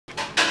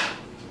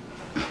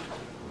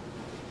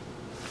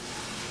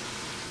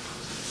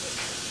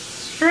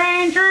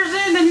strangers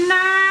in the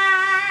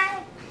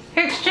night,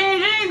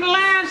 exchanging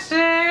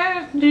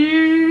glances.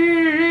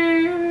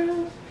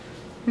 Do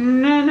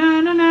na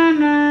na na na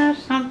na,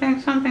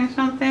 something something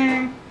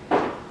something.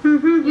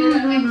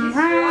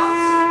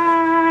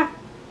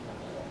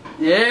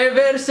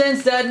 Ever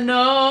since that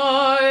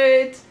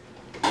night.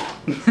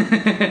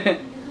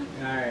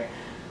 Alright.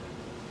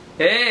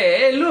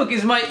 Hey, look,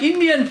 it's my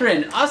Indian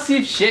friend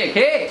Asif Sheikh.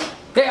 Hey,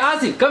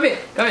 Asif, come here,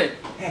 come here.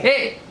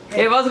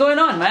 Hey, what's going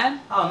on,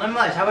 man? Oh, not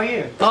much. How about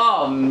you?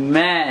 Oh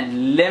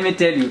man, let me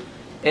tell you.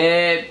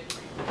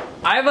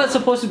 I was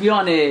supposed to be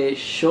on a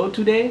show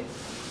today,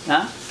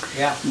 huh?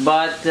 Yeah.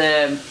 But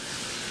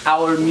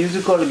our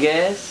musical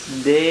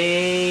guests,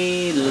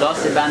 they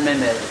lost a band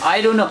member.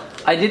 I don't know.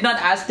 I did not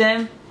ask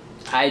them.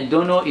 I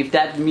don't know if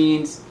that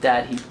means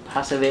that he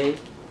passed away,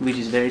 which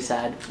is very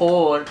sad,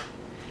 or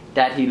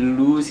that he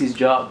lose his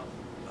job.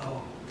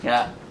 Oh.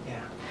 Yeah.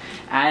 Yeah.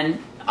 And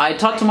I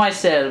thought to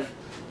myself,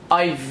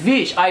 I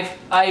wish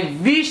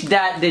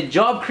that the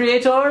job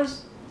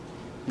creators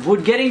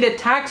would getting the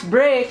tax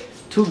break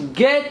to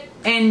get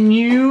a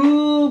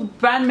new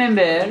band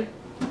member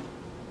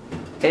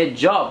a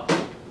job.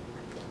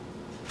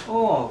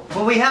 Oh,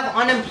 but we have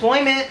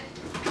unemployment.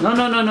 No.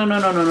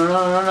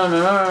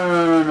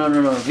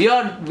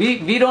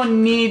 We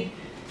don't need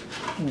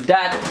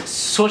that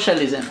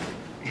socialism.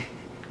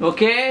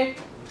 Okay?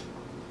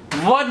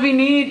 What we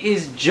need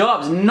is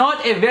jobs,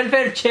 not a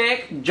welfare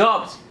check,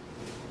 jobs.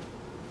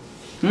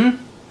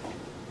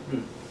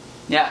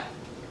 Yeah.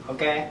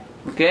 Okay.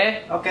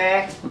 Okay?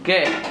 Okay.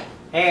 Okay.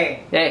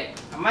 Hey,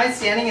 am I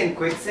standing in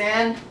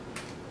quicksand?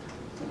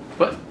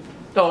 What?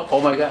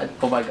 Oh my god.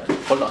 Hold on.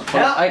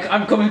 Help.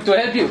 I'm coming to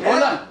help you.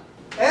 Hold on.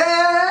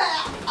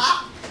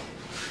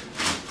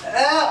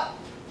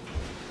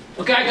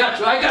 Okay, I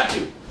got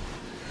you.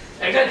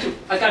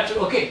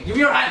 Okay, give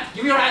me your hand.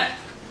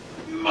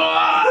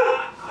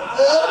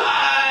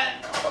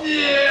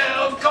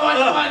 Yeah, come on.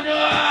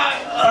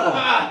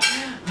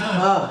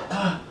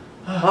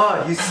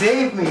 Oh, you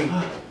saved me.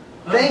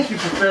 Thank you,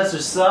 Professor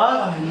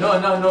Suck.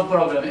 No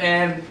problem.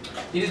 It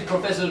is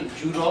Professor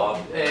Joorab,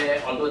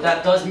 although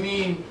that does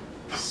mean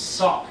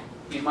sock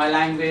in my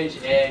language.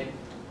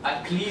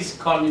 Please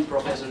call me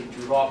Professor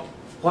Joorab.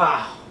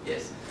 Wow.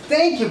 Yes.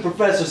 Thank you,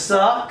 Professor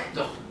Suck.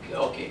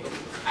 Okay.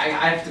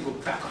 I have to go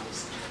back on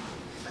this.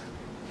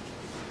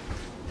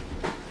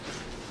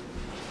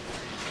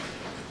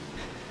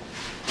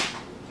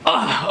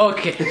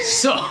 Okay,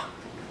 so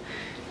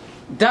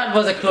that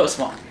was a close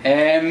one.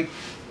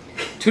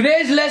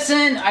 Today's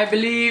lesson, I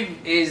believe,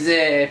 is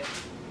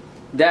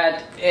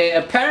that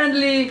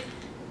apparently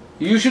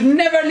you should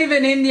never leave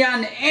an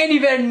Indian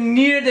anywhere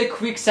near the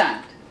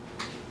quicksand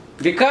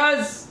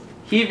because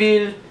he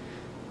will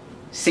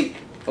sink.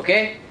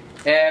 Okay?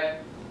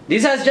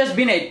 This has just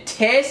been a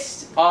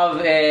test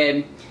of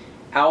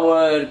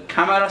our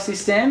camera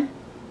system.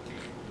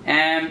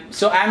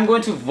 So I'm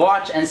going to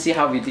watch and see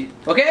how we did.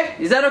 Okay?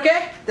 Is that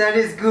okay? That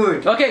is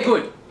good. Okay,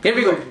 good. Here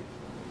we go.